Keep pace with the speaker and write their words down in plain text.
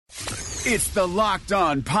It's the Locked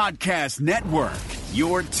On Podcast Network,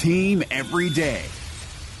 your team every day.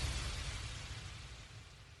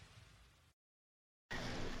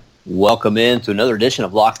 Welcome in to another edition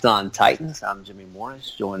of Locked On Titans. I'm Jimmy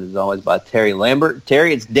Morris, joined as always by Terry Lambert.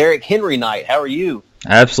 Terry, it's Derrick Henry night. How are you?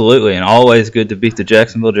 Absolutely, and always good to beat the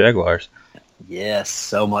Jacksonville Jaguars. Yes,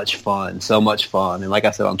 so much fun. And like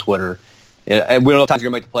I said on Twitter, we don't know if the Titans are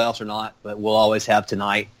going to make the playoffs or not, but we'll always have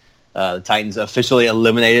tonight. The Titans officially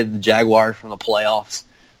eliminated the Jaguars from the playoffs,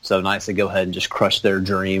 so nice to go ahead and just crush their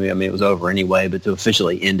dream. I mean, it was over anyway, but to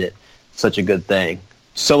officially end it, such a good thing.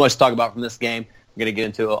 So much to talk about from this game. We're going to get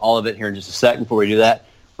into all of it here in just a second. Before we do that,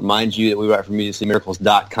 remind you that we write from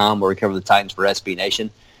MusicCityMiracles.com, where we cover the Titans for SB Nation.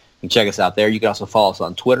 You can check us out there. You can also follow us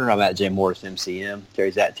on Twitter. I'm at JMorrisMCM.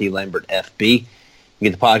 Terry's at TLambertFB. You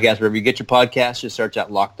get the podcast wherever you get your podcasts. Just search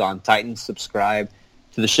out Locked On Titans. Subscribe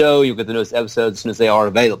to the show. You'll get the newest episodes as soon as they are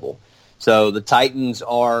available. So the Titans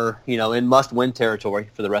are, in must-win territory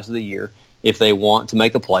for the rest of the year if they want to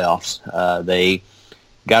make the playoffs. They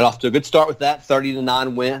got off to a good start with that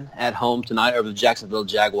 30-9 win at home tonight over the Jacksonville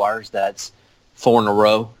Jaguars. That's 4 in a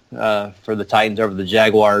row for the Titans over the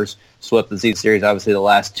Jaguars. Swept the season series, obviously, the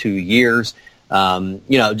last 2 years.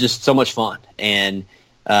 Just so much fun. And,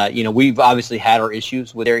 we've obviously had our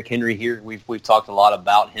issues with Derrick Henry here. We've talked a lot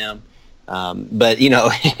about him. But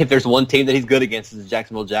if there's one team that he's good against, it's the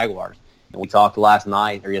Jacksonville Jaguars. And we talked last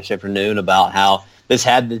night or yesterday afternoon about how this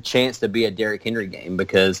had the chance to be a Derrick Henry game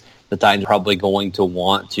because the Titans are probably going to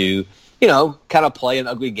want to, kind of play an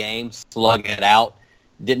ugly game, slug it out.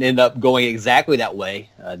 Didn't end up going exactly that way.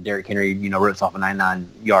 Derrick Henry, rips off a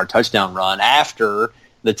 99-yard touchdown run after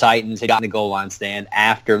the Titans had gotten a goal line stand,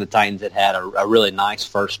 after the Titans had a really nice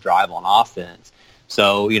first drive on offense.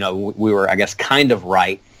 So, we were, I guess, kind of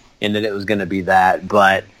right in that it was going to be that.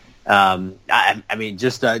 But,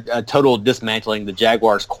 just a total dismantling. The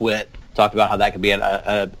Jaguars quit. Talked about how that could be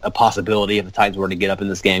a possibility if the Titans were to get up in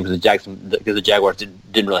this game because the Jaguars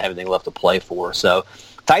didn't really have anything left to play for. So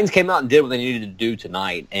Titans came out and did what they needed to do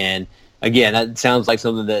tonight. And, again, that sounds like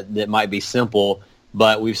something that might be simple,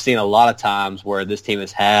 but we've seen a lot of times where this team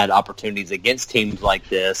has had opportunities against teams like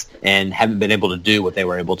this and haven't been able to do what they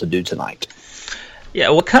were able to do tonight. Yeah,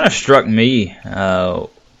 what kind of struck me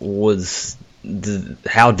was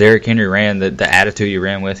how Derrick Henry ran, the attitude he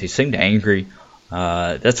ran with. He seemed angry.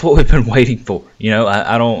 That's what we've been waiting for.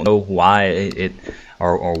 I don't know why it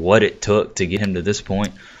or what it took to get him to this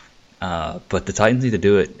point. But the Titans need to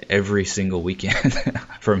do it every single weekend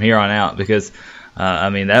from here on out because,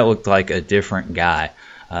 that looked like a different guy.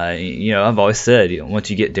 I've always said, once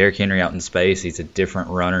you get Derrick Henry out in space, he's a different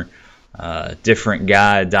runner, different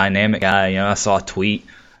guy, dynamic guy. I saw a tweet,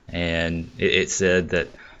 and it said that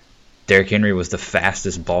Derrick Henry was the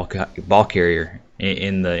fastest ball carrier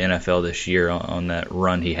in the NFL this year on that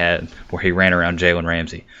run he had where he ran around Jalen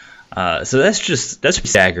Ramsey. So that's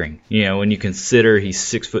staggering, when you consider he's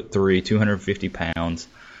 6'3", 250 pounds,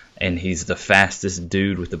 and he's the fastest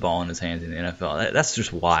dude with the ball in his hands in the NFL. That's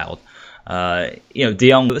just wild.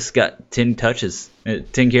 Dion Lewis got 10 touches,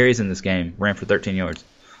 10 carries in this game, ran for 13 yards.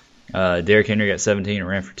 Derrick Henry got 17 and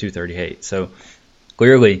ran for 238. So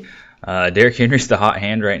clearly, Derrick Henry's the hot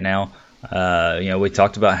hand right now. We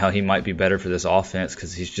talked about how he might be better for this offense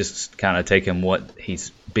because he's just kind of taking what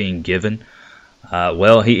he's being given.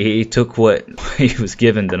 He took what he was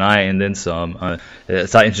given tonight and then some. The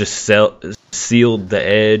Titans just sealed the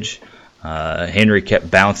edge. Henry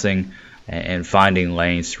kept bouncing and finding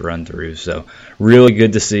lanes to run through. So really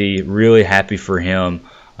good to see, really happy for him.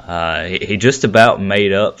 He just about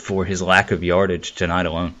made up for his lack of yardage tonight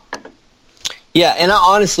alone. Yeah, and I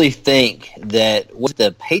honestly think that with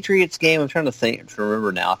the Patriots game, I'm trying to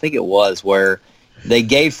remember now. I think it was where they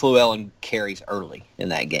gave Fluellen carries early in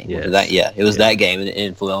that game. Yes. It was that game,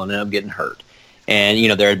 and Fluellen ended up getting hurt. And,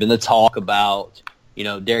 there had been the talk about,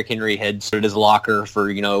 Derrick Henry had stood his locker for,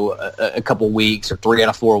 a couple weeks or 3 out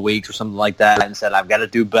of 4 weeks or something like that and said, I've got to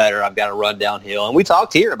do better. I've got to run downhill. And we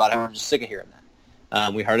talked here about it. I'm just sick of hearing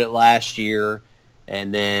that. We heard it last year.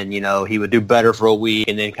 And then, he would do better for a week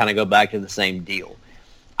and then kind of go back to the same deal.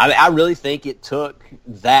 I really think it took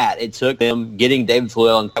that. It took them getting David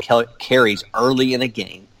Fluellen carries early in a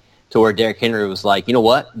game to where Derrick Henry was like, you know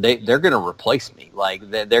what? They're going to replace me. Like,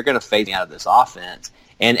 they're going to phase me out of this offense.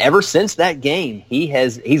 And ever since that game,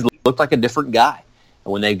 he's looked like a different guy.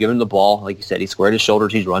 And when they've given him the ball, like you said, he squared his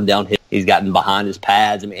shoulders, he's run downhill, he's gotten behind his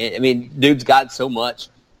pads. I mean, dude's got so much,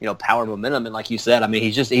 power and momentum. And like you said,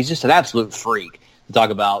 he's just an absolute freak. Talk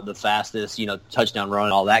about the fastest, touchdown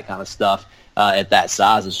run, all that kind of stuff at that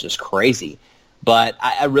size is just crazy. But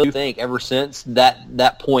I really think ever since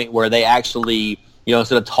that point where they actually,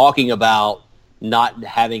 instead of talking about not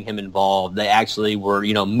having him involved, they actually were,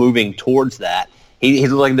 moving towards that. He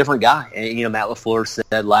looked like a different guy. And, Matt LaFleur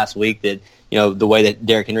said last week that, the way that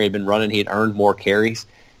Derrick Henry had been running, he had earned more carries.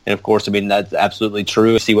 And, of course, that's absolutely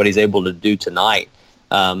true. See what he's able to do tonight.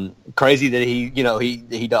 Crazy that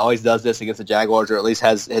he always does this against the Jaguars, or at least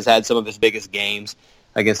has had some of his biggest games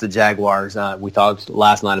against the Jaguars. We talked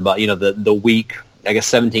last night about, the week,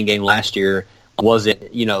 17 game last year wasn't,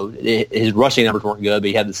 his rushing numbers weren't good, but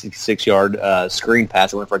he had the 66-yard screen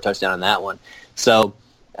pass that went for a touchdown in that one. So,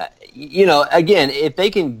 again, if they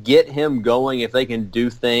can get him going, if they can do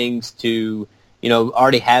things to,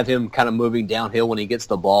 already have him kind of moving downhill when he gets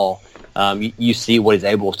the ball, you see what he's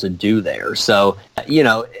able to do there. So,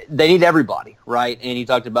 they need everybody, right? And you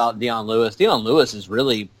talked about Dion Lewis. Dion Lewis is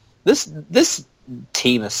really this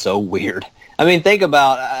team is so weird. I mean, think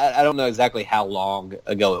about, I don't know exactly how long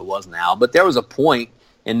ago it was now, but there was a point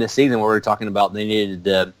in the season where we were talking about they needed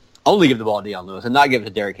to only give the ball to Dion Lewis and not give it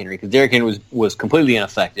to Derrick Henry, because Derrick Henry was completely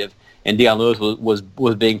ineffective and Dion Lewis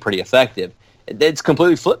was being pretty effective. It's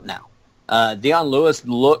completely flipped now. Dion Lewis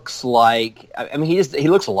looks like, he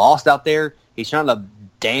looks lost out there. He's trying to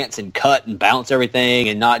dance and cut and bounce everything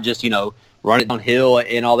and not just, run it downhill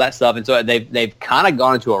and all that stuff. And so they've kind of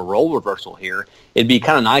gone into a role reversal here. It'd be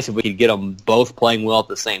kind of nice if we could get them both playing well at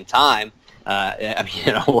the same time.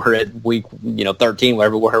 We're at week 13,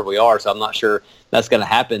 wherever we are, so I'm not sure that's going to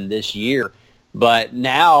happen this year. But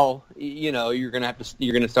now, you're going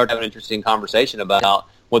to start having an interesting conversation about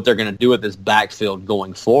what they're going to do with this backfield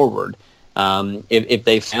going forward. If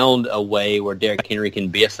they found a way where Derrick Henry can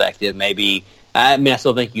be effective, maybe. I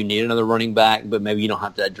still think you need another running back, but maybe you don't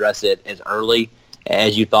have to address it as early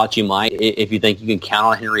as you thought you might if you think you can count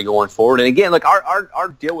on Henry going forward. And again, like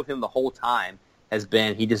our deal with him the whole time has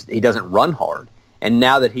been he doesn't run hard. And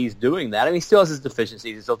now that he's doing that, he still has his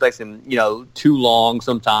deficiencies. It still takes him, too long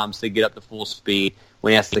sometimes to get up to full speed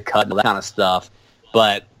when he has to cut and all that kind of stuff.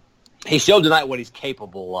 But he showed tonight what he's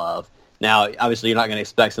capable of. Now, obviously, you're not going to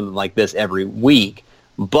expect something like this every week,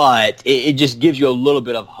 but it just gives you a little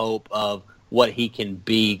bit of hope of what he can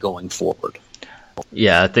be going forward.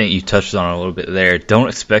 Yeah, I think you touched on it a little bit there. Don't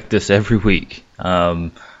expect this every week.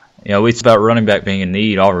 It's about running back being a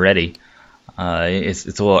need already. It's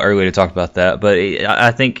a little early to talk about that, but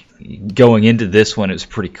I think going into this one, it's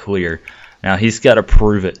pretty clear. Now, he's got to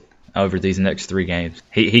prove it over these next 3 games.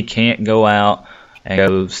 He can't go out and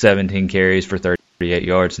go 17 carries for 38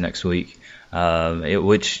 yards next week,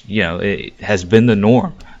 which it has been the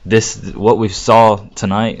norm. What we saw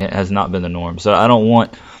tonight has not been the norm. So I don't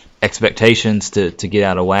want expectations to get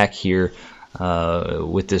out of whack here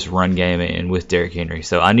with this run game and with Derrick Henry.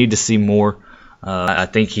 So I need to see more. I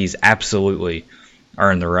think he's absolutely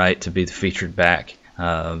earned the right to be the featured back,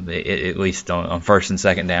 at least on first and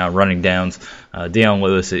second down, running downs. Dion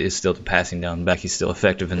Lewis is still the passing down back. He's still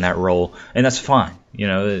effective in that role, and that's fine.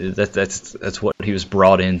 That's what he was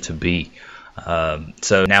brought in to be.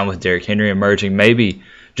 So now with Derrick Henry emerging, maybe,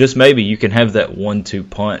 just maybe, you can have that 1-2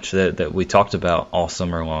 punch that we talked about all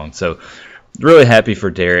summer long. So really happy for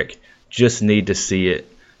Derrick. Just need to see it.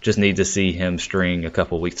 Just need to see him string a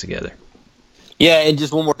couple weeks together. Yeah, and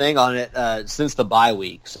just one more thing on it. Since the bye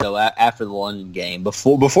week, so after the London game,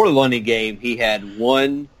 before the London game, he had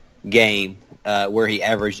one game where he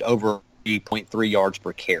averaged over 3.3 yards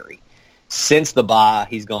per carry. Since the bye,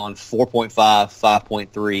 he's gone 4.5,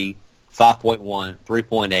 5.3, 5.1,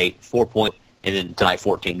 3.8, 4. And then tonight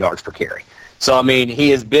 14 yards per carry. So,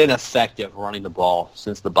 he has been effective running the ball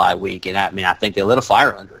since the bye week, and I think they lit a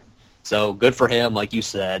fire under him. So good for him, like you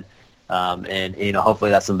said, and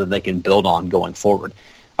hopefully that's something they can build on going forward.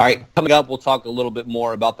 All right, coming up, we'll talk a little bit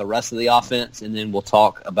more about the rest of the offense, and then we'll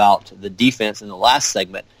talk about the defense in the last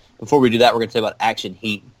segment. Before we do that, we're going to talk about Action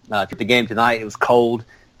Heat. At the game tonight, it was cold.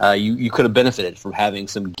 You could have benefited from having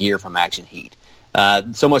some gear from Action Heat.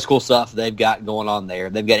 So much cool stuff they've got going on there.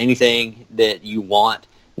 They've got anything that you want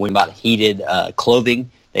when about heated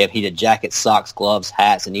clothing. They have heated jackets, socks, gloves,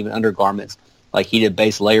 hats, and even undergarments like heated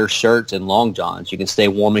base layer shirts and long johns. You can stay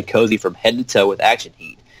warm and cozy from head to toe with Action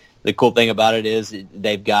Heat. The cool thing about it is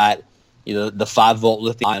they've got the 5-volt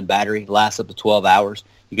lithium-ion battery. It lasts up to 12 hours.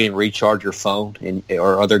 You can recharge your phone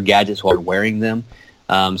or other gadgets while you're wearing them.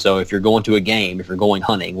 So if you're going to a game, if you're going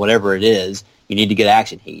hunting, whatever it is, you need to get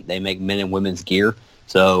Action Heat. They make men and women's gear.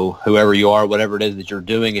 So whoever you are, whatever it is that you're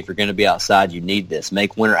doing, if you're going to be outside, you need this.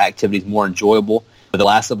 Make winter activities more enjoyable with a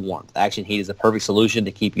blast of warmth. Action Heat is the perfect solution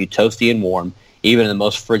to keep you toasty and warm, even in the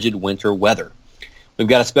most frigid winter weather. We've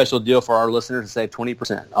got a special deal for our listeners to save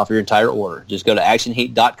 20% off your entire order. Just go to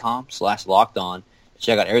actionheat.com/lockedon to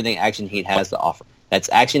check out everything Action Heat has to offer. That's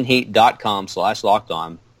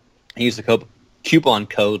actionheat.com/lockedon. Use the coupon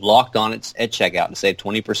code locked on at checkout to save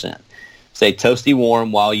 20%. Stay toasty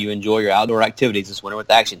warm while you enjoy your outdoor activities this winter with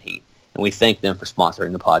Action Heat. And we thank them for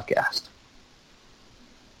sponsoring the podcast.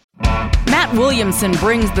 Matt Williamson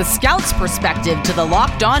brings the scout's perspective to the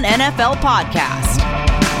Locked On NFL podcast.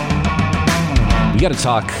 We got to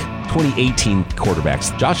talk 2018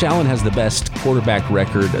 quarterbacks. Josh Allen has the best quarterback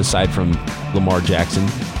record aside from Lamar Jackson,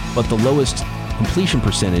 but the lowest completion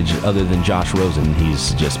percentage other than Josh Rosen.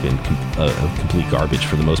 He's just been complete garbage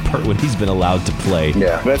for the most part when he's been allowed to play.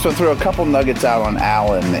 Yeah, but I just want to throw a couple nuggets out on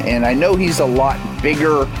Allen, and I know he's a lot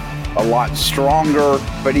bigger, a lot stronger,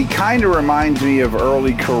 but he kind of reminds me of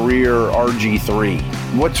early career RG3.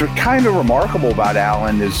 What's kind of remarkable about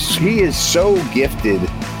Allen is he is so gifted,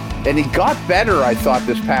 and he got better, I thought,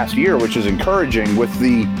 this past year, which is encouraging with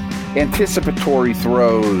the anticipatory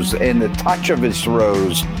throws and the touch of his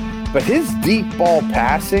throws. But his deep ball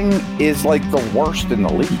passing is like the worst in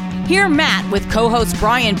the league. Hear Matt with co-host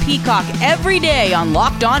Brian Peacock every day on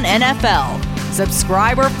Locked On NFL.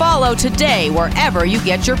 Subscribe or follow today wherever you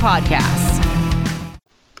get your podcasts.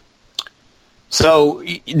 So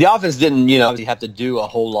the offense didn't, have to do a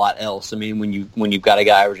whole lot else. I mean, when you've got a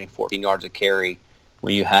guy averaging 14 yards a carry,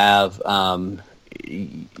 when you have, like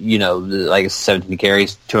 17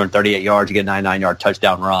 carries, 238 yards, you get a 99-yard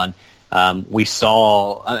touchdown run. We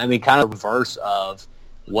saw, kind of reverse of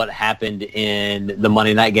what happened in the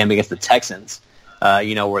Monday night game against the Texans,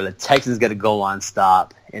 where the Texans get a goal line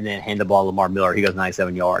stop and then hand the ball to Lamar Miller. He goes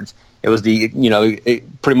 97 yards. It was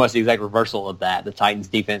pretty much the exact reversal of that. The Titans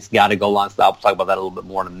defense got a goal line stop. We'll talk about that a little bit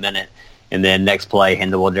more in a minute. And then next play,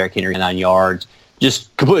 hand the ball to Derrick Henry, 9 yards.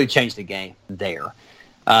 Just completely changed the game there.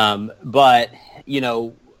 But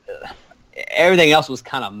everything else was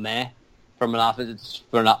kind of meh. From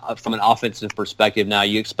an offensive perspective, now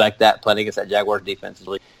you expect that playing against that Jaguars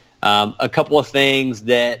defensively. A couple of things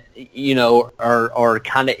that are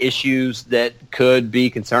kind of issues that could be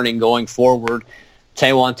concerning going forward.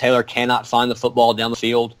 Taywan Taylor cannot find the football down the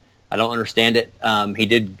field. I don't understand it. He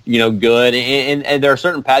did good, and there are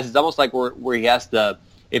certain passes almost like where he has to,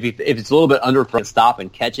 if it's a little bit under, stop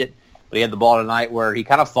and catch it. But he had the ball tonight where he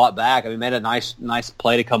kind of fought back. Made a nice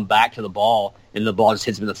play to come back to the ball, and the ball just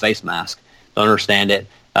hits him in the face mask. Don't understand it.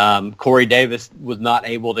 Corey Davis was not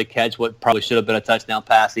able to catch what probably should have been a touchdown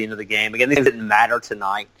pass at the end of the game. Again, it didn't matter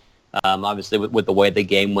tonight, obviously, with the way the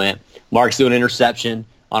game went. Marcus threw an interception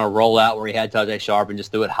on a rollout where he had Tajay Sharp and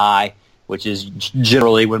just threw it high, which is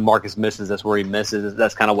generally when Marcus misses, that's where he misses.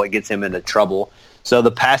 That's kind of what gets him into trouble. So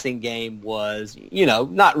the passing game was,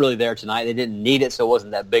 not really there tonight. They didn't need it, so it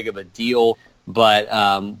wasn't that big of a deal. But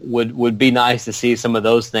would be nice to see some of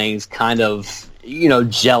those things kind of,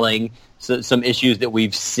 gelling. So some issues that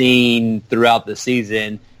we've seen throughout the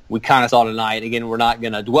season, we kind of saw tonight. Again, we're not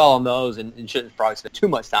going to dwell on those and shouldn't probably spend too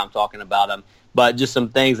much time talking about them. But just some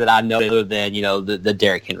things that I know other than, the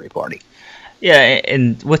Derrick Henry party. Yeah,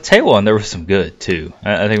 and with Taywan, there was some good, too.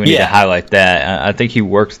 I think we need to highlight that. I think he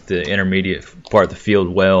worked the intermediate part of the field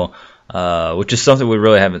well, which is something we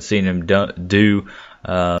really haven't seen him do.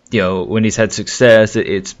 When he's had success,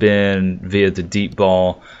 it's been via the deep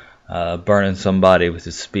ball, burning somebody with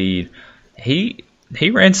his speed. He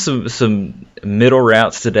ran some middle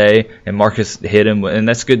routes today, and Marcus hit him, and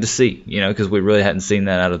that's good to see, because we really hadn't seen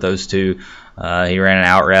that out of those two. He ran an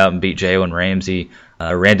out route and beat Jalen Ramsey,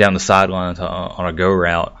 ran down the sidelines on a go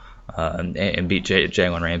route and beat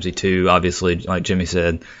Jalen Ramsey too. Obviously, like Jimmy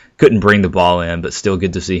said, couldn't bring the ball in, but still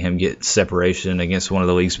good to see him get separation against one of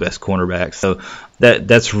the league's best cornerbacks. So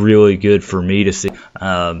that's really good for me to see.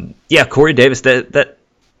 Corey Davis, that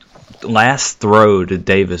last throw to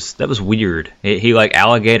Davis, that was weird. He like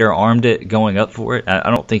alligator armed it going up for it. I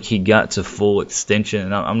don't think he got to full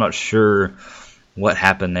extension. I'm not sure what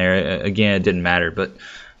happened there. Again, it didn't matter, but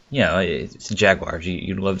it's the Jaguars.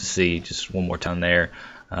 You'd love to see just one more time there.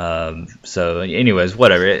 So anyways,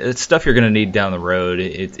 whatever. It's stuff you're going to need down the road.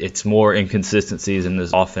 It's more inconsistencies in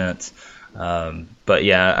this offense. But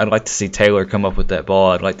yeah, I'd like to see Taylor come up with that ball.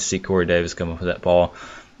 I'd like to see Corey Davis come up with that ball.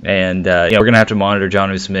 And, we're going to have to monitor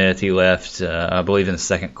Jonnu Smith. He left, I believe, in the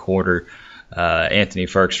second quarter. Anthony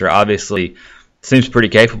Ferkster obviously seems pretty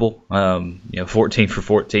capable. 14 for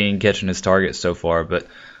 14, catching his targets so far. But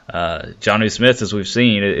Jonnu Smith, as we've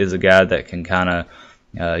seen, is a guy that can kind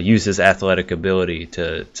of use his athletic ability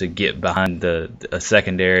to get behind a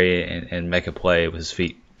secondary and make a play with his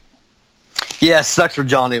feet. Yeah, it sucks for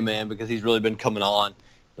Jonnu, man, because he's really been coming on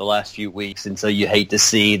the last few weeks, and so you hate to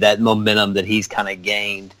see that momentum that he's kind of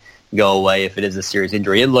gained go away if it is a serious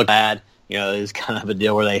injury. It looked bad. It was kind of a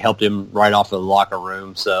deal where they helped him right off of the locker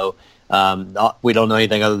room, so we don't know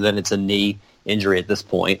anything other than it's a knee injury at this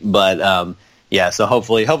point. But, Yeah, so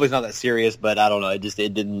hopefully it's not that serious, but I don't know. It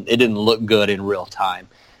didn't look good in real time.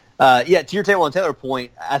 To your Taywan Taylor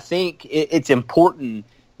point, I think it's important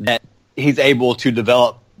that he's able to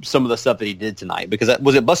develop some of the stuff that he did tonight, because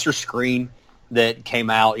was it Buster Screen that came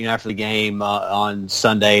out after the game on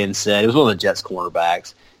Sunday and said, it was one of the Jets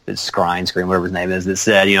cornerbacks, that Screen, whatever his name is, that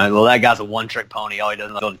said, well, that guy's a one-trick pony. All he does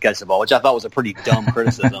is catch the ball, which I thought was a pretty dumb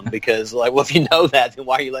criticism, because, if you know that, then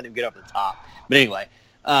why are you letting him get up the top? But anyway,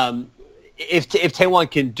 if Taywan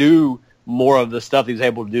can do more of the stuff he was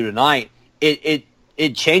able to do tonight,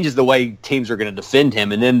 it changes the way teams are going to defend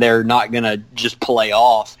him, and then they're not going to just play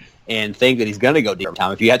off and think that he's going to go deep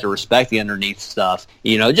time. If you have to respect the underneath stuff,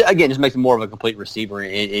 again, just makes him more of a complete receiver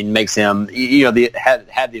and makes him,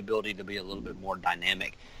 have the ability to be a little bit more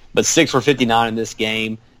dynamic. But 6 for 59 in this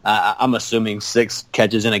game, I'm assuming 6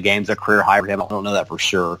 catches in a game is a career high for him. I don't know that for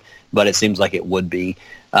sure, but it seems like it would be.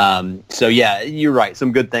 So yeah, you're right.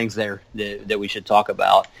 Some good things there that we should talk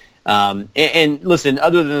about. And listen,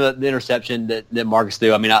 other than the interception that Marcus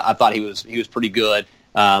threw, I thought he was pretty good.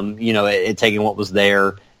 At taking what was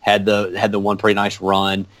there, had the one pretty nice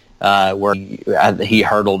run where he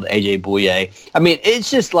hurdled AJ Bouye.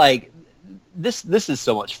 It's just like this is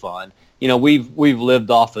so much fun. We've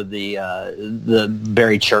lived off of the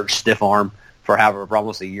Barry Church stiff arm for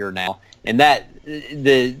almost a year now, and that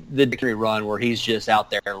the victory run where he's just out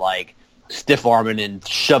there like stiff arming and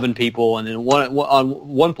shoving people, and then on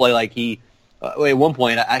one play at one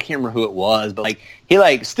point I can't remember who it was, but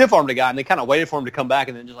he stiff armed a guy and they kind of waited for him to come back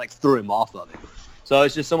and then just threw him off of it. So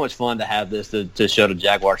it's just so much fun to have this to show to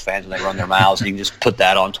Jaguars fans when they run their mouths. You can just put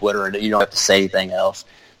that on Twitter and you don't have to say anything else.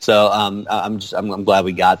 So I'm glad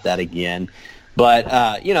we got that again.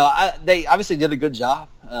 But they obviously did a good job.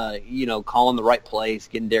 Calling the right plays,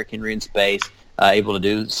 getting Derrick Henry in space, able to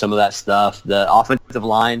do some of that stuff. The offensive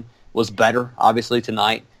line was better, obviously,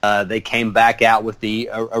 tonight. They came back out with the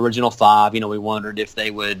original 5. We wondered if they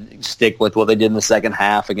would stick with what they did in the second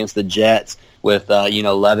half against the Jets with,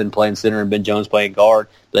 Levin playing center and Ben Jones playing guard.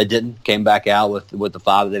 But they didn't. Came back out with the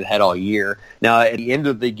 5 that they've had all year. Now, at the end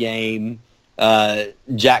of the game,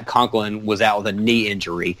 Jack Conklin was out with a knee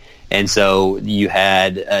injury. And so you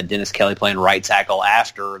had Dennis Kelly playing right tackle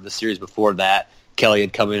after the series before that. Kelly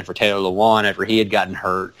had come in for Taylor Lewan after he had gotten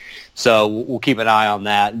hurt. So we'll keep an eye on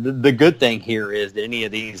that. The good thing here is that any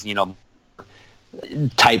of these,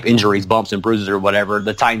 type injuries, bumps and bruises or whatever,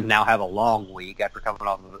 the Titans now have a long week after coming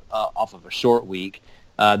off of a short week.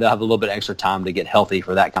 They'll have a little bit extra time to get healthy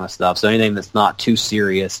for that kind of stuff. So anything that's not too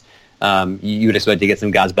serious, you would expect to get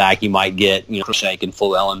some guys back. You might get, Shake and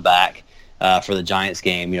Llewellyn back for the Giants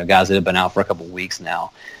game, guys that have been out for a couple of weeks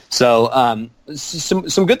now. So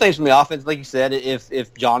some good things from the offense. Like you said,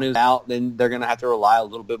 if Jonu's out, then they're going to have to rely a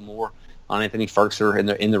little bit more on Anthony Ferkser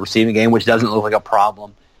in the receiving game, which doesn't look like a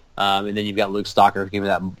problem. And then you've got Luke Stocker giving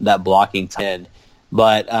that blocking end.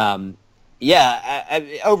 But,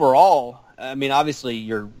 overall, obviously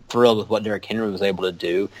you're thrilled with what Derrick Henry was able to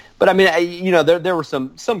do. But, there were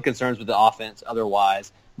some concerns with the offense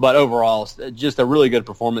otherwise. But overall, just a really good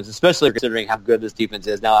performance, especially considering how good this defense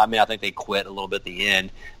is. Now, I think they quit a little bit at the end,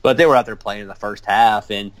 but they were out there playing in the first half,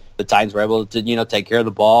 and the Titans were able to, take care of the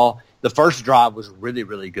ball. The first drive was really,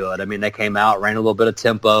 really good. They came out, ran a little bit of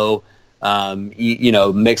tempo,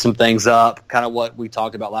 mixed some things up, kind of what we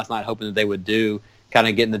talked about last night, hoping that they would do, kind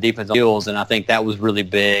of getting the defense on heels, and I think that was really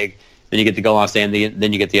big. Then you get the goal line stand,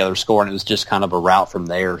 then you get the other score, and it was just kind of a route from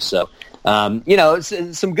there. So,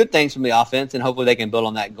 it's some good things from the offense, and hopefully they can build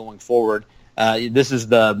on that going forward. This is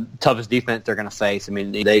the toughest defense they're going to face.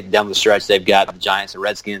 They down the stretch, they've got the Giants, the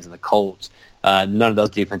Redskins, and the Colts. None of those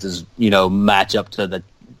defenses, match up to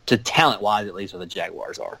talent-wise, at least, what the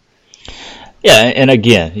Jaguars are. Yeah, and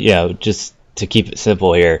again, just to keep it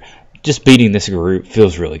simple here, just beating this group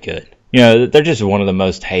feels really good. They're just one of the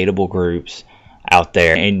most hateable groups out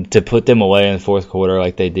there, and to put them away in the fourth quarter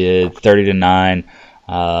like they did, 30-9.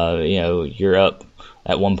 You're up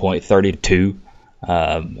at one point 32,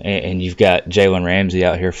 and you've got Jalen Ramsey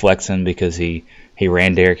out here flexing because he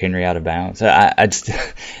ran Derrick Henry out of bounds. I just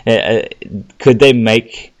could they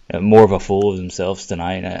make more of a fool of themselves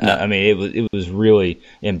tonight? No. It was really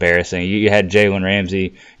embarrassing. You had Jalen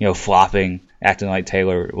Ramsey, flopping, acting like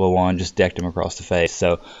Taylor Lewan just decked him across the face.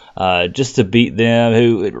 So just to beat them,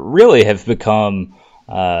 who really have become,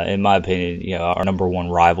 in my opinion, our number one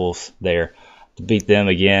rivals there. To beat them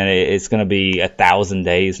again, it's going to be 1,000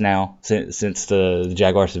 days now since the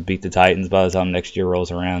Jaguars have beat the Titans. By the time next year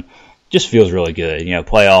rolls around, just feels really good.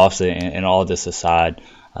 Playoffs and all this aside,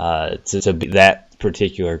 to beat that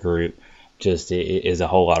particular group just is a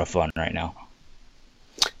whole lot of fun right now.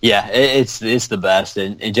 Yeah, it's the best,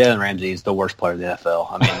 and Jalen Ramsey is the worst player in the NFL.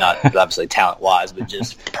 I mean, not obviously talent-wise, but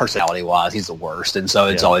just personality-wise, he's the worst, and so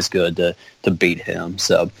it's always good to beat him.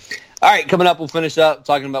 So, all right, coming up, we'll finish up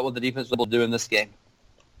talking about what the defense will do in this game.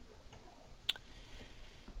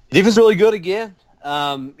 The defense is really good again.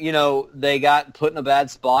 They got put in a bad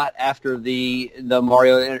spot after the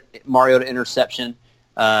Mariota interception.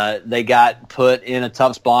 They got put in a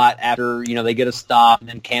tough spot after, they get a stop, and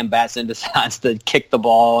then Cam Batson decides to kick the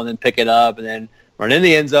ball and then pick it up and then run in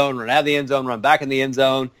the end zone, run out of the end zone, run back in the end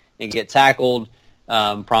zone, and get tackled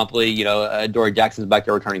promptly. Dory Jackson's back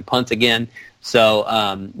there returning punts again. So,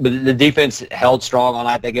 but the defense held strong all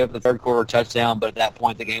night. They gave up the third quarter touchdown, but at that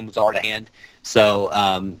point the game was already at hand. So,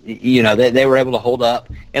 they were able to hold up.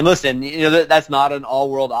 And listen, that's not an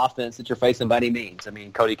all-world offense that you're facing by any means. I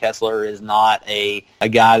mean, Cody Kessler is not a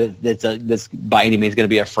guy that's by any means going to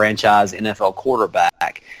be a franchise NFL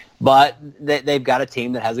quarterback. But they've got a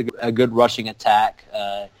team that has a good rushing attack,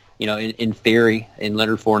 in theory, in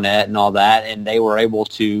Leonard Fournette and all that. And they were able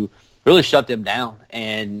to really shut them down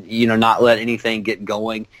and, not let anything get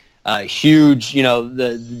going. Huge,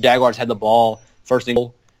 the Jaguars had the ball first and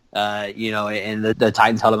goal. And the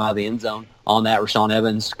Titans held him out of the end zone. On that, Rashaan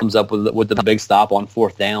Evans comes up with the big stop on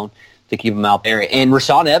fourth down to keep him out there. And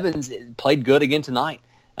Rashaan Evans played good again tonight.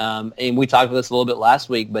 And we talked about this a little bit last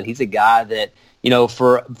week, but he's a guy that,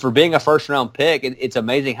 for being a first-round pick, it's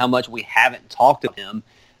amazing how much we haven't talked to him.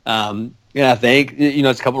 I think,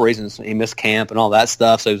 it's a couple of reasons. He missed camp and all that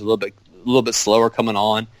stuff, so he was a little bit slower coming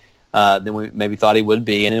on than we maybe thought he would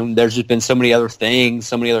be. And then there's just been so many other things,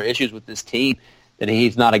 so many other issues with this team that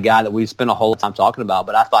he's not a guy that we've spent a whole time talking about,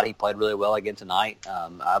 but I thought he played really well again tonight.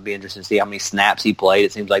 I'll be interested to see how many snaps he played.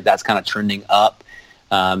 It seems like that's kind of trending up.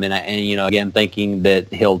 Again, thinking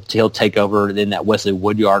that he'll take over in that Wesley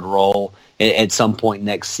Woodyard role at some point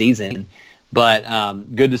next season. But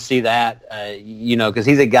good to see that, because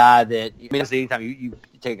he's a guy that, anytime you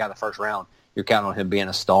take a guy in the first round, you're counting on him being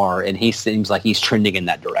a star, and he seems like he's trending in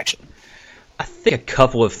that direction. I think a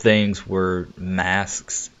couple of things were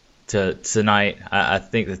masks tonight. I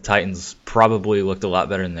think the Titans probably looked a lot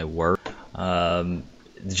better than they were. The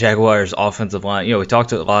Jaguars' offensive line, we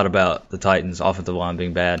talked a lot about the Titans' offensive line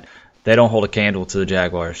being bad. They don't hold a candle to the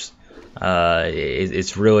Jaguars.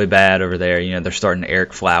 It's really bad over there. They're starting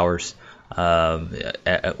Eric Flowers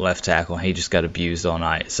at left tackle, and he just got abused all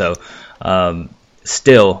night. So,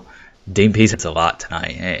 still, Dean Pease hits a lot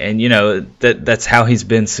tonight. And that's how he's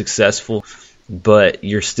been successful. But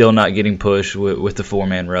you're still not getting pushed with the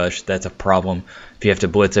four-man rush. That's a problem. If you have to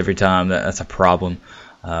blitz every time, that's a problem.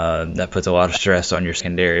 That puts a lot of stress on your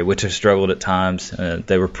secondary, which has struggled at times.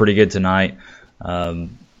 They were pretty good tonight.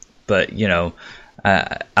 But,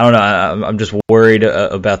 I don't know. I'm just worried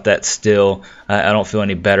about that still. I don't feel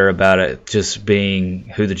any better about it just being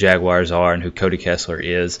who the Jaguars are and who Cody Kessler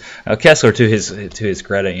is. Kessler, to his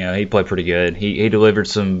credit, he played pretty good. He delivered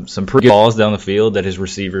some pretty good balls down the field that his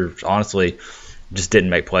receivers honestly just didn't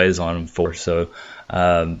make plays on him for. So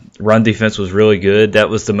run defense was really good. That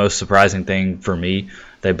was the most surprising thing for me.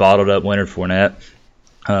 They bottled up Leonard Fournette.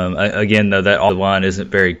 Again, though, that offensive line isn't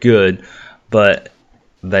very good, but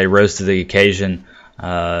they rose to the occasion.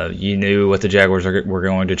 You knew what the Jaguars were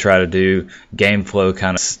going to try to do. Game flow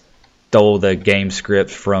kind of stole the game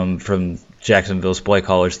script from Jacksonville's play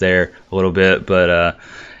callers there a little bit. But,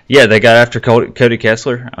 they got after Cody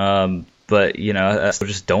Kessler. But, I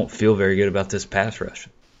just don't feel very good about this pass rush.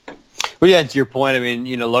 Well, yeah, to your point,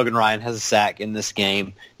 Logan Ryan has a sack in this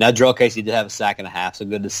game. Now, Jarrell Casey did have a sack and a half, so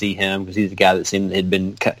good to see him because he's a guy that had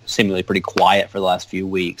been seemingly pretty quiet for the last few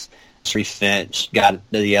weeks. Shree Finch got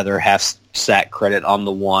the other half sack credit on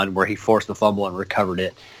the one where he forced the fumble and recovered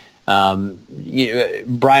it. Brian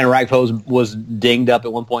Rackpo was dinged up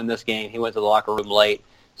at one point in this game. He went to the locker room late.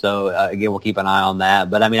 So, again, we'll keep an eye on that.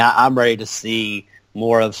 But, I'm ready to see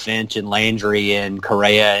more of Finch and Landry and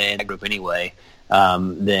Correa and that group anyway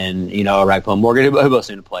than, Rackpo and Morgan, who both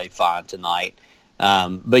seem to play fine tonight.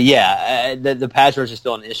 The pass rush is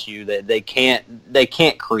still an issue. That they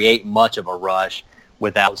can't create much of a rush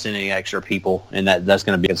without sending extra people, and that's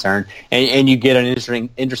going to be a concern. And you get an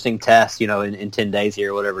interesting test, in 10 days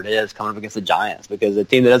here, whatever it is, coming up against the Giants, because a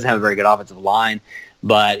team that doesn't have a very good offensive line,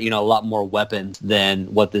 but, a lot more weapons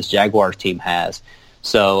than what this Jaguars team has.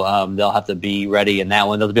 So they'll have to be ready in that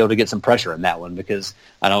one. They'll be able to get some pressure in that one because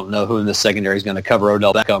I don't know who in the secondary is going to cover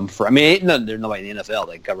Odell Beckham for. There's nobody in the NFL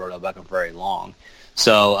that can cover Odell Beckham for very long.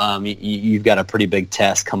 So you've got a pretty big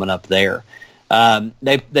test coming up there.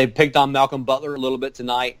 They picked on Malcolm Butler a little bit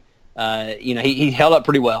tonight. He held up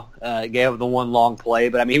pretty well. Gave the one long play,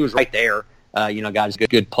 but he was right there. Got a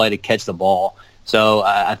good play to catch the ball. So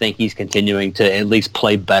I think he's continuing to at least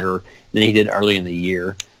play better than he did early in the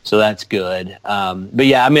year. So that's good. But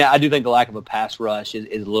yeah, I mean, I do think the lack of a pass rush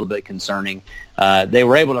is a little bit concerning. They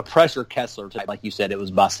were able to pressure Kessler, like you said, it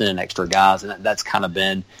was by sending extra guys, and that's kind of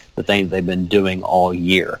been the thing they've been doing all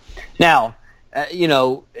year. Now,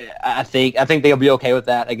 I think they'll be okay with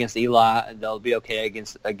that against Eli. They'll be okay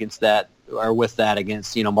against that or with that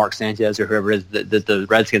against Mark Sanchez or whoever it is that the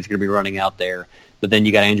Redskins are going to be running out there. But then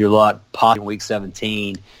you got Andrew Luck in Week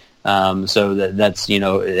 17. So that's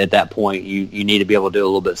at that point you need to be able to do a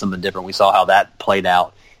little bit something different. We saw how that played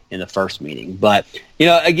out in the first meeting, but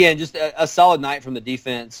again, just a solid night from the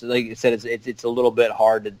defense. Like I said, it's a little bit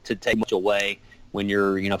hard to take much away when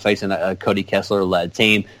you're facing a Cody Kessler led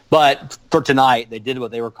team. But for tonight, they did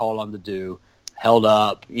what they were called on to do. Held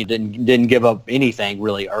up. You didn't give up anything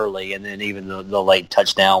really early, and then even the late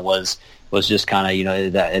touchdown was just kind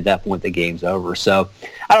of at that point the game's over. So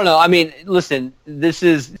I don't know. I mean, listen, this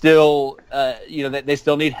is still they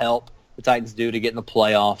still need help. The Titans do to get in the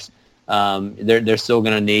playoffs. They're still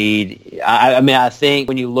going to need. I think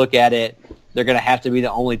when you look at it, they're going to have to be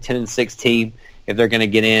the only 10-6 team if they're going to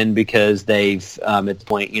get in, because they've at the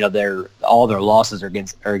point all their losses are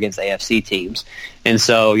against AFC teams, and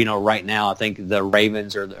so right now I think the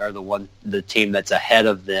Ravens are the team that's ahead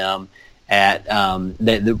of them at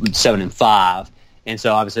 7-5, and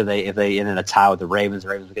so obviously if they end in a tie with the Ravens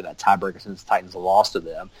will get that tiebreaker since the Titans lost to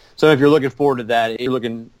them. So if you're looking forward to that,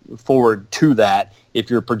 if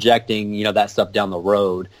you're projecting that stuff down the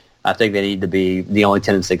road, I think they need to be the only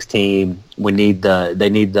 10-6 team. They need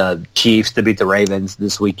the Chiefs to beat the Ravens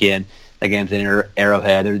this weekend against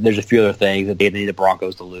Arrowhead. There's a few other things that they need the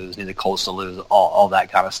Broncos to lose, need the Colts to lose, all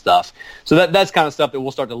that kind of stuff. So that's kind of stuff that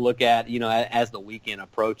we'll start to look at, as the weekend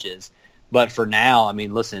approaches. But for now, I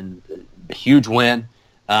mean, listen, a huge win.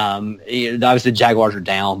 Obviously, the Jaguars are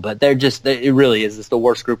down, but it really is. It's the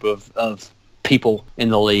worst group of people in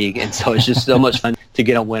the league, and so it's just so much fun to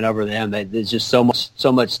get a win over them. There's just so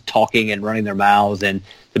much talking and running their mouths, and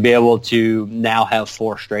to be able to now have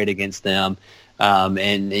 4 straight against them.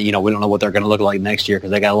 And we don't know what they're going to look like next year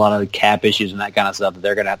because they got a lot of cap issues and that kind of stuff that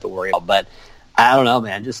they're going to have to worry about. But I don't know,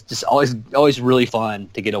 man. Just always really fun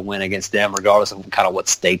to get a win against them, regardless of kind of what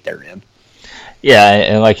state they're in. Yeah,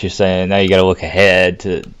 and like you're saying, now you got to look ahead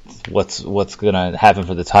to what's going to happen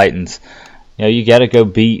for the Titans. You got to go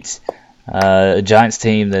beat a Giants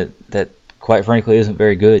team that quite frankly isn't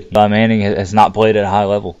very good. Eli Manning has not played at a high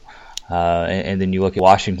level, and then you look at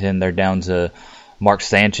Washington; they're down to Mark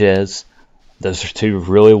Sanchez. Those are 2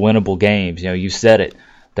 really winnable games. You said it.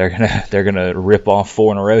 They're gonna rip off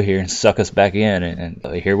 4 in a row here and suck us back in, and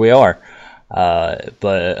here we are.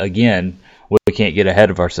 But again, we can't get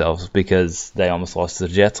ahead of ourselves because they almost lost to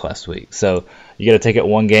the Jets last week. So you got to take it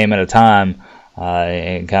one game at a time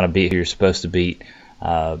and kind of beat who you're supposed to beat.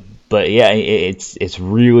 But yeah, it's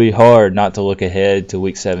really hard not to look ahead to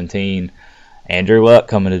Week 17. Andrew Luck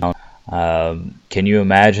coming to town. Can you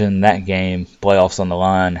imagine that game, playoffs on the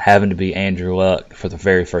line, having to be Andrew Luck for the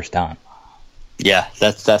very first time? Yeah,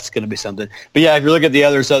 that's going to be something. But yeah, if you look at the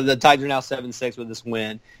others, so the Titans are now 7-6 with this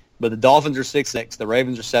win, but the Dolphins are 6-6, the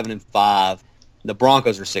Ravens are 7-5, the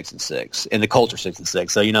Broncos are 6-6, and the Colts are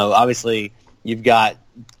 6-6. So obviously you've got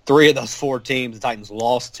 3 of those 4 teams the Titans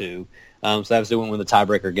lost to. So obviously won't win the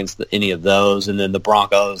tiebreaker against any of those. And then the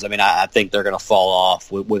Broncos, I mean, I think they're going to fall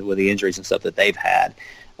off with the injuries and stuff that they've had.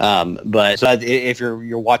 But so if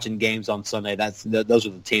you're watching games on Sunday, those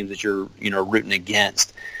are the teams that you're rooting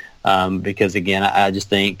against. Because again, I just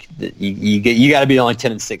think that you got to be the only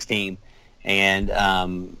 10-6 team. And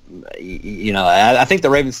I think the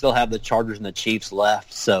Ravens still have the Chargers and the Chiefs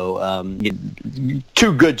left, so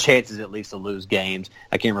 2 good chances at least to lose games.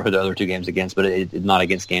 I can't remember who the other 2 games against, but it's not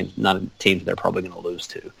against games, not teams they're probably going to lose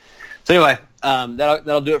to. So anyway,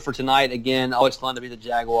 that'll do it for tonight. Again, always fun to be the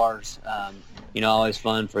Jaguars. Always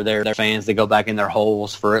fun for their fans to go back in their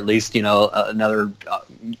holes for at least another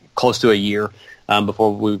close to a year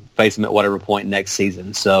before we face them at whatever point next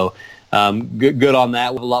season. So. Good on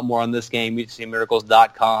that. We'll have a lot more on this game,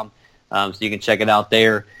 UTCmiracles.com, so you can check it out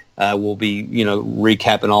there. We'll be,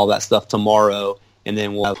 recapping all that stuff tomorrow, and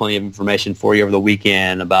then we'll have plenty of information for you over the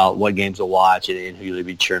weekend about what games to watch and who you'll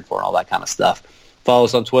be cheering for and all that kind of stuff. Follow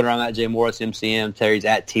us on Twitter. I'm at JMorrisMCM. Terry's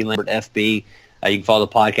at TLambertFB. You can follow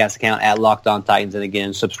the podcast account at Locked On Titans, and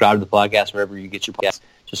again, subscribe to the podcast wherever you get your podcast.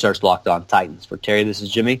 Just search Locked On Titans. For Terry, this is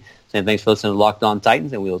Jimmy saying thanks for listening to Locked On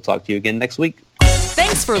Titans, and we will talk to you again next week.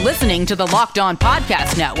 Thanks for listening to the Locked On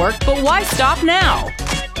Podcast Network, but why stop now?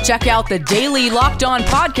 Check out the daily Locked On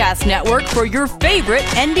Podcast Network for your favorite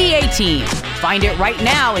NBA team. Find it right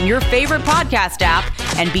now in your favorite podcast app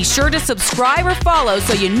And be sure to subscribe or follow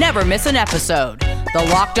so you never miss an episode. The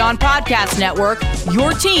Locked On Podcast Network,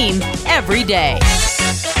 your team every day.